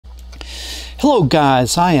Hello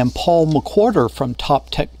guys, I am Paul McWhorter from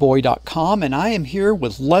TopTechBoy.com, and I am here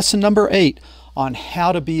with lesson number 8 on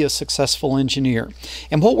how to be a successful engineer.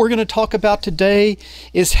 And what we're going to talk about today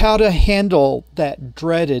is how to handle that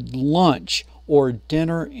dreaded lunch or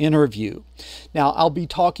dinner interview. Now, I'll be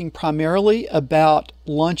talking primarily about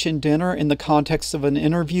lunch and dinner in the context of an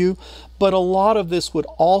interview, but a lot of this would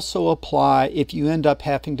also apply if you end up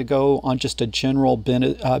having to go on just a general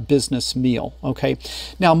business meal, okay?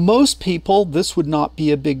 Now, most people, this would not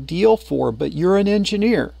be a big deal for, but you're an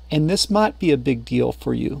engineer, and this might be a big deal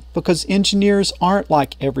for you because engineers aren't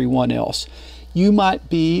like everyone else. You might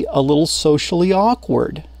be a little socially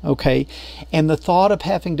awkward, okay? And the thought of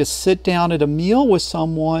having to sit down at a meal with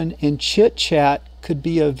someone and chit-chat could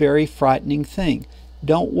be a very frightening thing.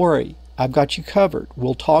 Don't worry, I've got you covered.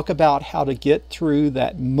 We'll talk about how to get through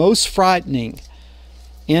that most frightening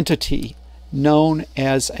entity known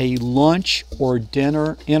as a lunch or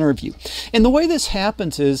dinner interview. And the way this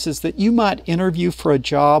happens is that you might interview for a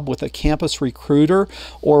job with a campus recruiter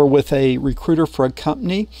or with a recruiter for a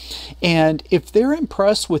company, and if they're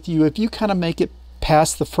impressed with you, if you kind of make it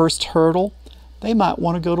past the first hurdle, they might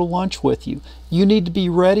want to go to lunch with you. You need to be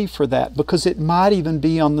ready for that because it might even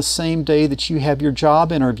be on the same day that you have your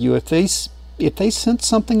job interview. If they sense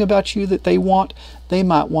something about you that they want, they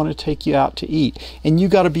might want to take you out to eat, and you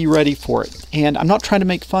got to be ready for it. And I'm not trying to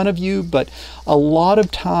make fun of you, but a lot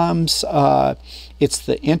of times it's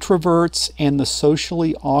the introverts and the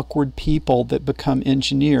socially awkward people that become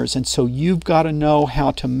engineers, and so you've got to know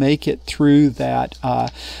how to make it through that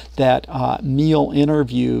meal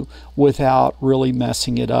interview without really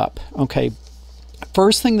messing it up. Okay,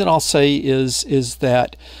 first thing that I'll say is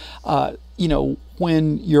that you know,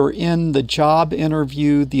 when you're in the job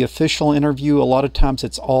interview, the official interview, a lot of times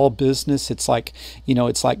it's all business. It's like, you know,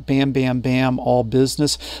 it's like bam, bam, bam, all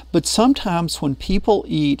business. But sometimes when people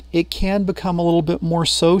eat, it can become a little bit more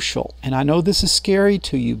social. And I know this is scary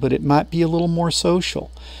to you, but it might be a little more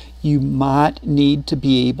social. You might need to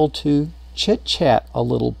be able to chit-chat a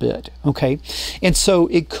little bit, okay? And so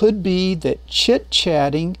it could be that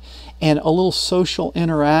chit-chatting and a little social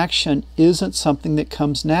interaction isn't something that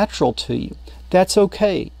comes natural to you. That's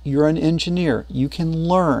okay. You're an engineer. You can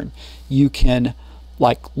learn. You can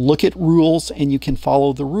look at rules and you can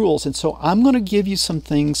follow the rules. And so I'm going to give you some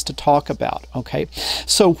things to talk about, okay?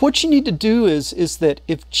 So what you need to do is that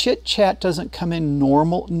if chit chat doesn't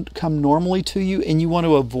come normally to you and you want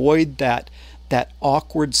to avoid that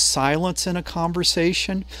awkward silence in a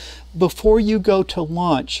conversation, before you go to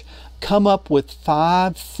lunch, come up with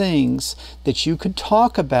 5 things that you could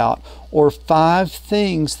talk about or 5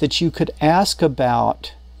 things that you could ask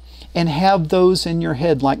about, and have those in your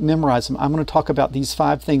head, like memorize them. I'm going to talk about these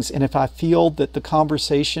 5 things, and if I feel that the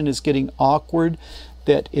conversation is getting awkward,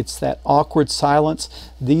 that it's that awkward silence,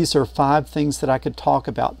 these are 5 things that I could talk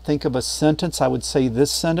about. Think of a sentence. I would say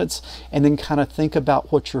this sentence, and then kind of think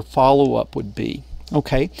about what your follow-up would be.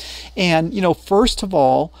 Okay, and you know, first of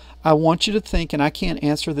all, I want you to think, and I can't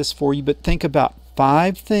answer this for you, but think about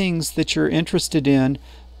 5 things that you're interested in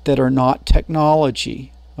that are not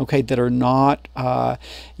technology, okay, that are not,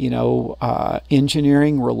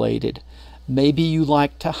 engineering related. Maybe you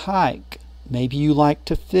like to hike. Maybe you like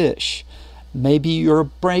to fish. Maybe you're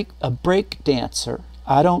a break dancer.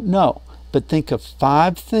 I don't know. But think of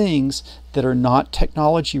 5 things that are not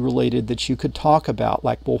technology related that you could talk about.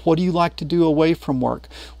 Like, well, what do you like to do away from work?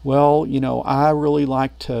 Well, you know, I really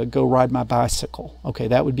like to go ride my bicycle. Okay,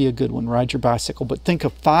 that would be a good one, ride your bicycle. But think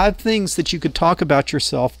of 5 things that you could talk about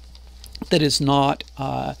yourself that is not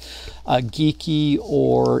geeky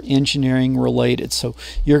or engineering related. So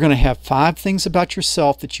you're going to have 5 things about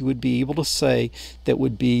yourself that you would be able to say that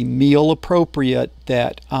would be meal appropriate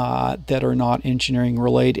that are not engineering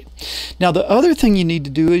related. Now, the other thing you need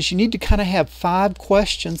to do is you need to kind of have 5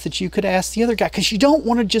 questions that you could ask the other guy, because you don't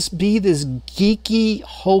want to just be this geeky,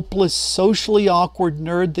 hopeless, socially awkward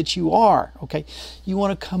nerd that you are. Okay, you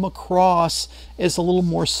want to come across as a little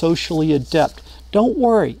more socially adept. Don't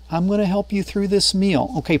worry, I'm going to help you through this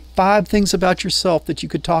meal. Okay, 5 things about yourself that you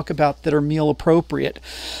could talk about that are meal appropriate.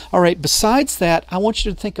 All right, besides that, I want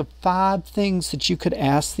you to think of 5 things that you could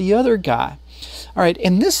ask the other guy. All right,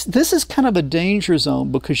 and this is kind of a danger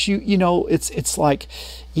zone because you know, it's like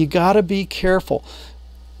you got to be careful.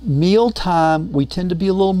 Mealtime, we tend to be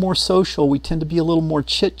a little more social, we tend to be a little more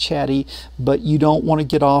chit-chatty, but you don't want to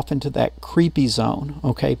get off into that creepy zone,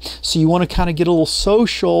 okay? So you want to kind of get a little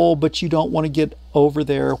social, but you don't want to get over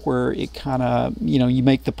there where it kind of, you know, you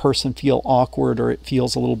make the person feel awkward or it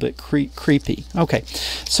feels a little bit creepy. Okay,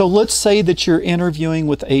 so let's say that you're interviewing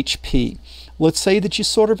with HP. Let's say that you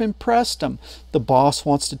sort of impressed him. The boss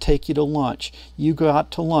wants to take you to lunch. You go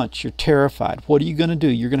out to lunch. You're terrified. What are you going to do?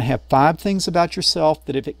 You're going to have 5 things about yourself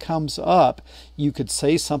that if it comes up, you could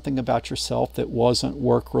say something about yourself that wasn't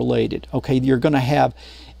work related. Okay, you're going to have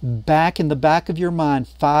back in the back of your mind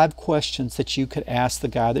 5 questions that you could ask the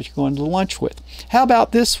guy that you're going to lunch with. How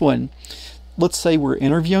about this one? Let's say we're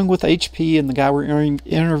interviewing with HP and the guy we're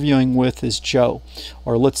interviewing with is Joe.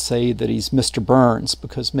 Or let's say that he's Mr. Burns,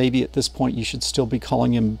 because maybe at this point you should still be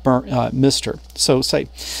calling him Mr. So say,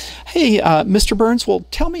 hey, Mr. Burns, well,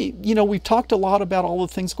 tell me, we've talked a lot about all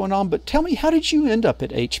the things going on, but tell me, how did you end up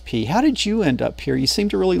at HP? How did you end up here? You seem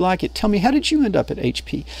to really like it. Tell me, how did you end up at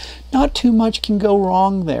HP? Not too much can go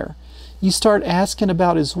wrong there. You start asking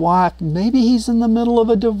about his wife. Maybe he's in the middle of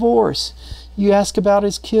a divorce. You ask about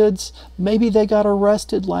his kids. Maybe they got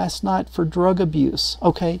arrested last night for drug abuse.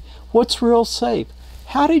 Okay, what's real safe?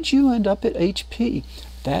 How did you end up at HP?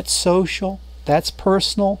 That's social. That's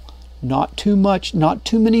personal. Not too much, not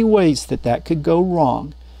too many ways that could go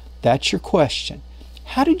wrong. That's your question.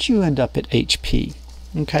 How did you end up at HP?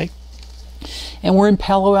 Okay. And we're in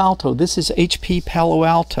Palo Alto. This is HP Palo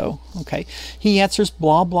Alto. Okay. He answers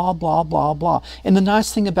blah, blah, blah, blah, blah. And the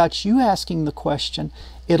nice thing about you asking the question,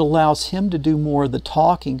 it allows him to do more of the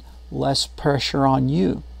talking, less pressure on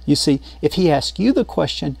you. You see, if he asks you the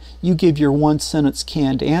question, you give your 1-sentence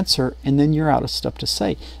canned answer, and then you're out of stuff to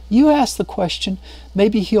say. You ask the question,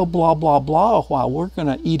 maybe he'll blah, blah, blah a while. We're going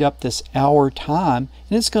to eat up this hour time,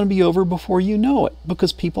 and it's going to be over before you know it,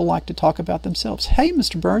 because people like to talk about themselves. Hey,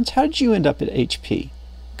 Mr. Burns, how did you end up at HP?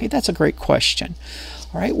 Okay, that's a great question.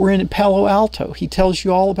 All right, we're in Palo Alto. He tells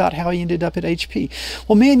you all about how he ended up at HP.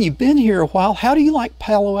 Well, man, you've been here a while. How do you like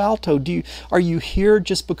Palo Alto? Are you here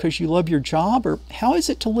just because you love your job, or how is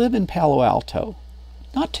it to live in Palo Alto?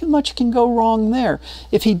 Not too much can go wrong there.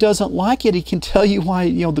 If he doesn't like it, he can tell you why,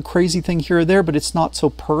 the crazy thing here or there, but it's not so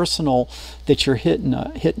personal that you're hitting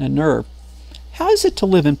a nerve. How is it to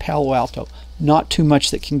live in Palo Alto? Not too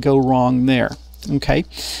much that can go wrong there. Okay,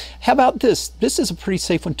 how about this? This is a pretty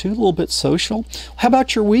safe one too, a little bit social. How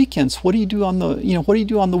about your weekends? What do you do on the what do you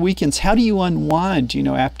do on the weekends? How do you unwind,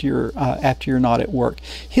 after you're not at work?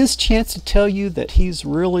 His chance to tell you that he's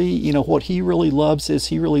really, what he really loves is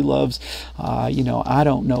he really loves, I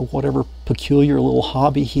don't know, whatever peculiar little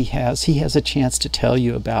hobby he has a chance to tell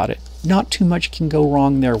you about it. Not too much can go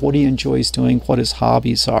wrong there. What he enjoys doing, what his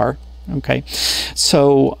hobbies are. Okay,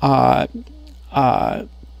 so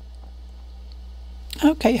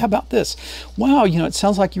okay, how about this? Wow, it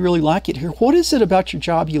sounds like you really like it here. What is it about your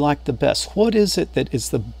job you like the best? What is it that is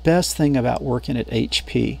the best thing about working at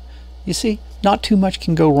HP? You see, not too much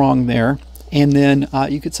can go wrong there. And then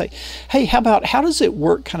you could say, hey, how does it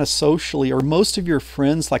work kind of socially? Or most of your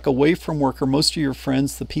friends, like away from work, or most of your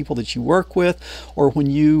friends, the people that you work with, or when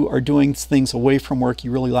you are doing things away from work,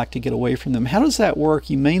 you really like to get away from them. How does that work?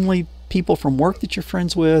 You mainly people from work that you're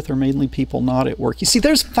friends with, or mainly people not at work? You see,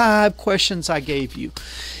 there's 5 questions I gave you.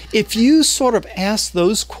 If you sort of ask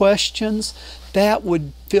those questions, that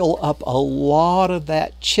would fill up a lot of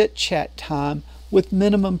that chit-chat time with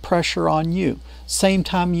minimum pressure on you. Same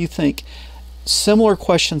time you think, similar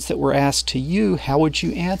questions that were asked to you, how would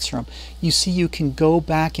you answer them? You see, you can go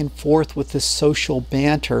back and forth with this social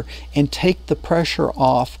banter and take the pressure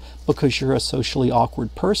off, because you're a socially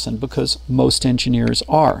awkward person, because most engineers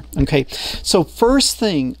are. Okay, so first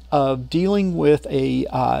thing of dealing with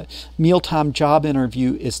a mealtime job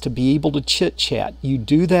interview is to be able to chit-chat. You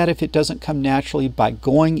do that if it doesn't come naturally by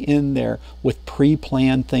going in there with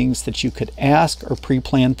pre-planned things that you could ask, or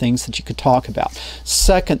pre-planned things that you could talk about.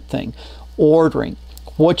 Second thing, ordering.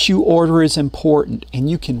 What you order is important, and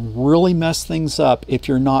you can really mess things up if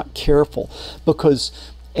you're not careful, because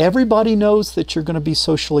everybody knows that you're going to be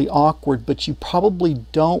socially awkward, but you probably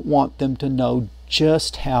don't want them to know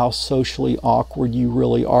just how socially awkward you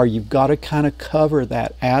really are. You've got to kind of cover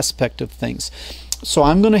that aspect of things. So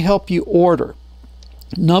I'm going to help you order.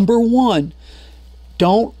 Number 1,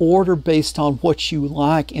 don't order based on what you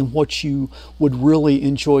like and what you would really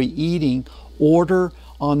enjoy eating. Order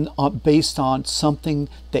based on something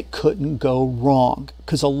that couldn't go wrong,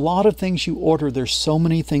 because a lot of things you order, there's so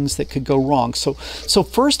many things that could go wrong. So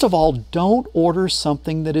first of all, don't order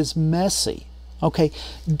something that is messy. Okay,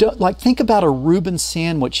 like think about a Reuben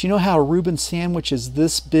sandwich. You know how a Reuben sandwich is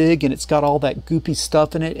this big and it's got all that goopy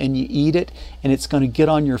stuff in it, and you eat it and it's going to get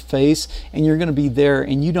on your face, and you're going to be there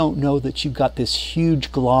and you don't know that you've got this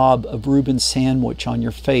huge glob of Reuben sandwich on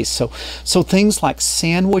your face. So things like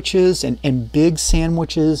sandwiches and big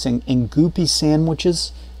sandwiches and goopy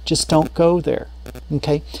sandwiches, just don't go there.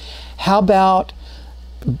 Okay, how about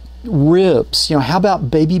ribs? How about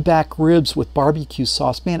baby back ribs with barbecue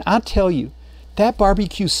sauce? Man, I tell you, that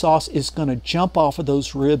barbecue sauce is going to jump off of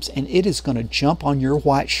those ribs, and it is going to jump on your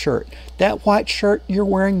white shirt. That white shirt you're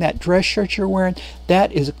wearing, that dress shirt you're wearing,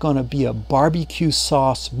 that is going to be a barbecue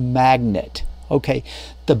sauce magnet. Okay,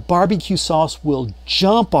 the barbecue sauce will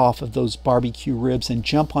jump off of those barbecue ribs and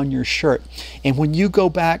jump on your shirt. And when you go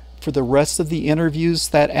back for the rest of the interviews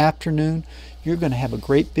that afternoon, you're going to have a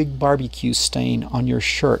great big barbecue stain on your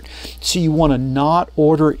shirt. So you want to not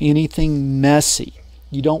order anything messy.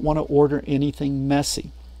 You don't want to order anything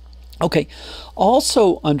messy. Okay,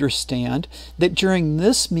 also understand that during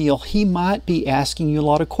this meal, he might be asking you a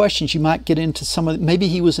lot of questions. You might get into some of, maybe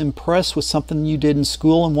he was impressed with something you did in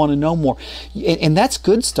school and want to know more. And that's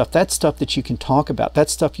good stuff. That's stuff that you can talk about.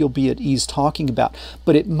 That's stuff you'll be at ease talking about.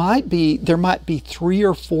 But it might be, there might be 3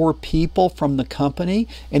 or 4 people from the company,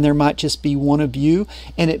 and there might just be one of you.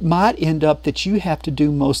 And it might end up that you have to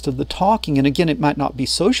do most of the talking. And again, it might not be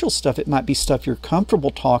social stuff. It might be stuff you're comfortable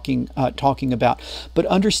talking about. But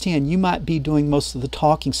understand, you might be doing most of the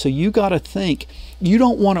talking, so you got to think. You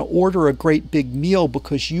don't want to order a great big meal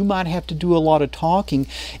because you might have to do a lot of talking,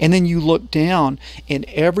 and then you look down and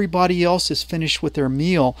everybody else is finished with their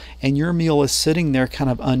meal and your meal is sitting there kind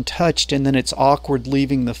of untouched, and then it's awkward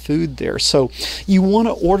leaving the food there. So you want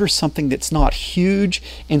to order something that's not huge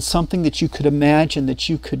and something that you could imagine that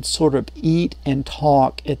you could sort of eat and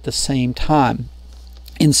talk at the same time.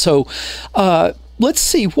 And so let's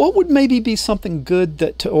see, what would maybe be something good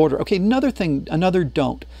to order? Okay, another thing, another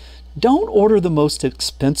don't. Don't order the most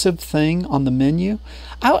expensive thing on the menu.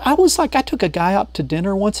 I took a guy out to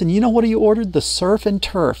dinner once, and you know what he ordered? The surf and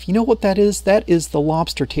turf. You know what that is? That is the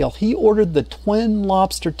lobster tail. He ordered the twin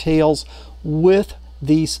lobster tails with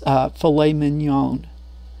these filet mignon.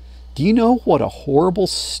 Do you know what a horrible,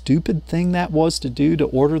 stupid thing that was to do, to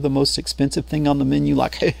order the most expensive thing on the menu?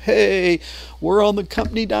 Like, hey, we're on the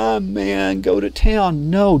company dime, man, go to town.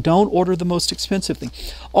 No, don't order the most expensive thing.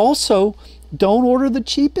 Also, don't order the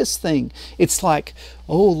cheapest thing. It's like,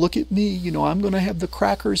 oh, look at me, you know, I'm going to have the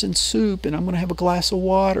crackers and soup, and I'm going to have a glass of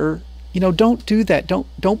water. You know, don't do that.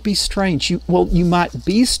 Don't be strange. You might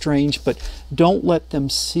be strange, but don't let them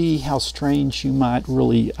see how strange you might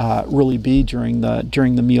really be during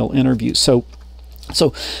the meal interview. So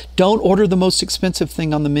don't order the most expensive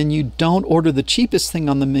thing on the menu. Don't order the cheapest thing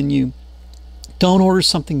on the menu. Don't order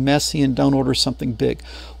something messy, and don't order something big.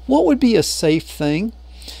 What would be a safe thing?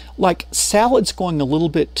 Like salad's going a little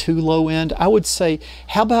bit too low end. I would say,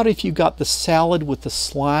 how about if you got the salad with the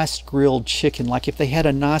sliced grilled chicken? Like if they had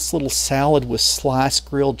a nice little salad with sliced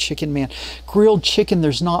grilled chicken, man. Grilled chicken,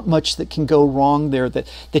 there's not much that can go wrong there.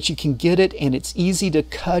 That you can get it, and it's easy to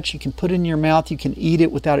cut. You can put it in your mouth. You can eat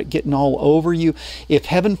it without it getting all over you. If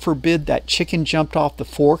heaven forbid that chicken jumped off the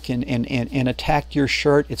fork and attacked your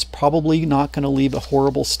shirt, it's probably not going to leave a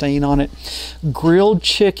horrible stain on it. Grilled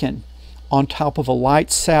chicken on top of a light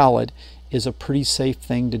salad is a pretty safe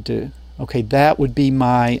thing to do. Okay, that would be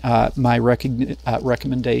my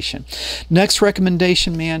recommendation. Next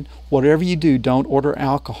recommendation, man, whatever you do, don't order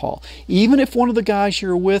alcohol. Even if one of the guys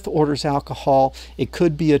you're with orders alcohol, it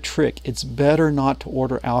could be a trick. It's better not to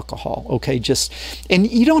order alcohol. Okay, and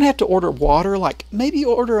you don't have to order water. Like maybe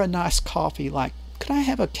order a nice coffee, like, could I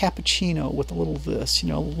have a cappuccino with a little of this, you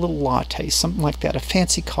know, a little latte, something like that, a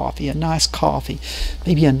fancy coffee, a nice coffee,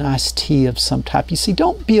 maybe a nice tea of some type. You see,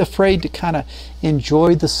 don't be afraid to kind of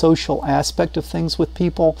enjoy the social aspect of things with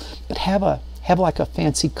people, but have like a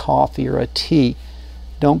fancy coffee or a tea.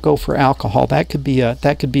 Don't go for alcohol. That could be a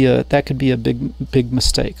big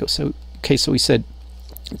mistake. So we said,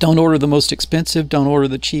 don't order the most expensive, don't order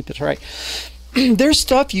the cheapest, right? There's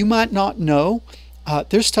stuff you might not know.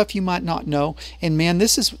 And man,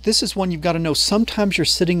 this is one you've got to know. Sometimes you're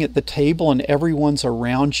sitting at the table and everyone's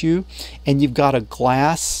around you, and you've got a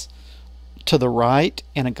glass to the right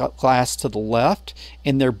and a glass to the left,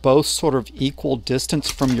 and they're both sort of equal distance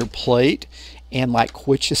from your plate, and like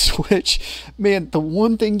which is which. Man, the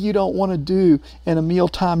one thing you don't want to do in a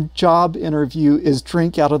mealtime job interview is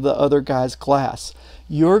drink out of the other guy's glass.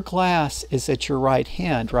 Your glass is at your right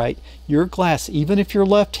hand, right? Your glass, even if you're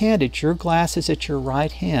left-handed, your glass is at your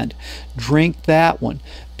right hand. Drink that one.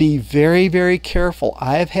 Be very, very careful.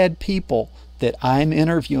 I have had people that I'm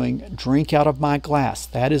interviewing drink out of my glass.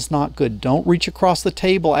 That is not good. Don't reach across the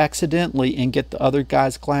table accidentally and get the other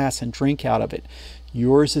guy's glass and drink out of it.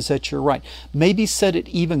 Yours is at your right. Maybe set it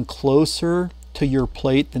even closer to your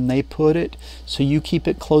plate than they put it, so you keep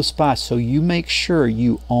it close by, so you make sure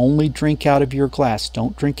you only drink out of your glass.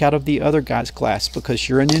 Don't drink out of the other guy's glass, because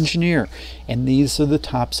you're an engineer, and these are the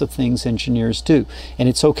types of things engineers do. And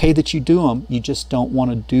it's okay that you do them, you just don't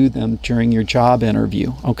want to do them during your job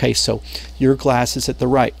interview. Okay, so your glass is at the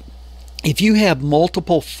right. If you have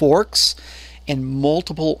multiple forks and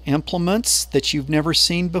multiple implements that you've never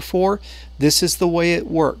seen before, this is the way it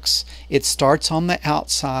works. It starts on the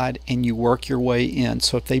outside and you work your way in.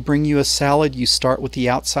 So if they bring you a salad, you start with the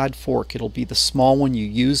outside fork. It'll be the small one, you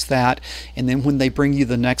use that, and then when they bring you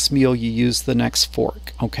the next meal, you use the next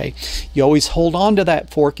fork. Okay, you always hold on to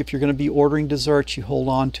that fork. If you're going to be ordering desserts, you hold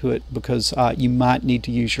on to it, because you might need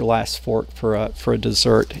to use your last fork for a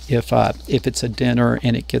dessert if it's a dinner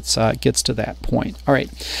and it gets to that point. All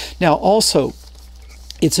right, now also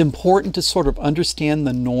it's important to sort of understand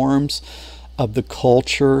the norms of the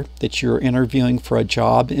culture that you're interviewing for a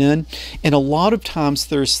job in. And a lot of times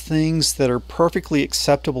there's things that are perfectly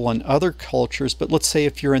acceptable in other cultures, but let's say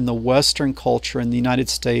if you're in the Western culture in the United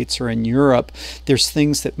States or in Europe, there's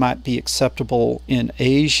things that might be acceptable in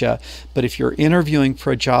Asia, but if you're interviewing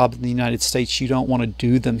for a job in the United States, you don't want to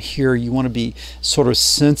do them here. You want to be sort of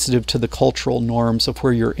sensitive to the cultural norms of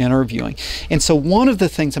where you're interviewing. And so one of the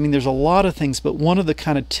things, I mean, there's a lot of things, but one of the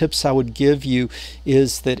kind of tips I would give you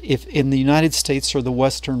is that if in the United States or the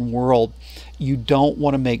Western world, you don't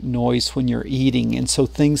want to make noise when you're eating. And so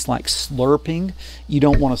things like slurping, you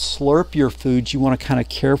don't want to slurp your food. You want to kind of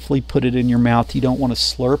carefully put it in your mouth. You don't want to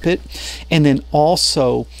slurp it. And then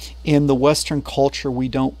also in the Western culture, we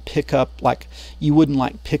don't pick up, like you wouldn't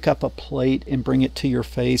like pick up a plate and bring it to your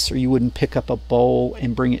face, or you wouldn't pick up a bowl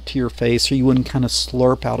and bring it to your face, or you wouldn't kind of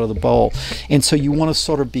slurp out of the bowl. And so you want to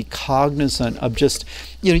sort of be cognizant of just,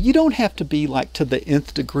 you know, you don't have to be like to the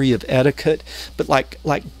nth degree of etiquette, but like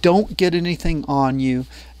don't get anything on you.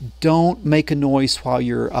 Don't make a noise while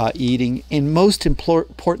you're eating, and most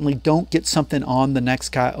importantly, don't get something on the next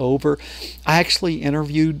guy over. I actually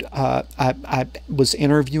interviewed, I was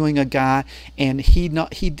interviewing a guy, and he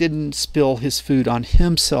didn't spill his food on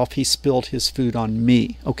himself, he spilled his food on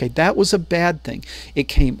me. Okay, that was a bad thing. It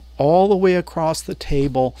came all the way across the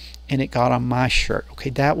table and it got on my shirt. Okay,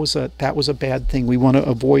 that was a bad thing. We want to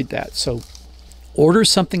avoid that. So order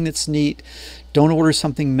something that's neat. Don't order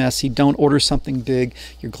something messy. Don't order something big.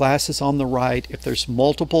 Your glass is on the right. If there's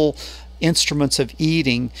multiple instruments of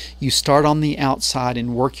eating, you start on the outside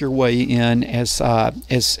and work your way in as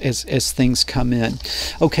things come in.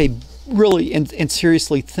 Okay, really and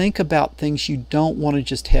seriously, think about things. You don't want to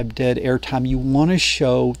just have dead air time. You want to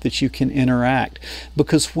show that you can interact,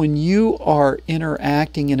 because when you are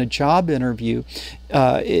interacting in a job interview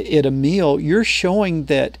at a meal, you're showing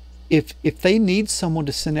that if they need someone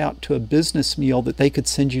to send out to a business meal, that they could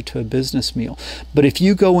send you to a business meal. But if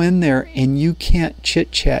you go in there and you can't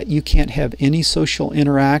chit chat, you can't have any social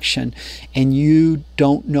interaction, and you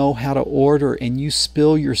don't know how to order, and you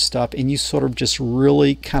spill your stuff, and you sort of just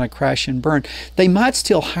really kind of crash and burn, they might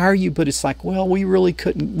still hire you, but it's like, well, we really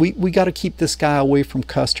couldn't, we got to keep this guy away from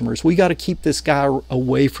customers. We got to keep this guy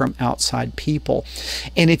away from outside people.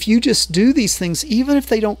 And if you just do these things, even if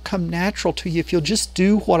they don't come natural to you, if you'll just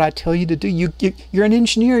do what I tell you to do, you're an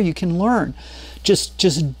engineer, you can learn. Just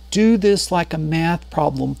do this like a math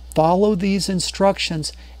problem. Follow these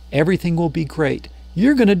instructions. Everything will be great.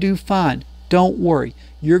 You're going to do fine. Don't worry.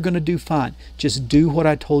 You're going to do fine. Just do what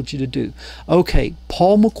I told you to do. Okay,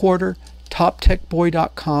 Paul McWhorter,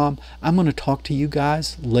 TopTechBoy.com. I'm going to talk to you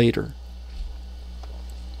guys later.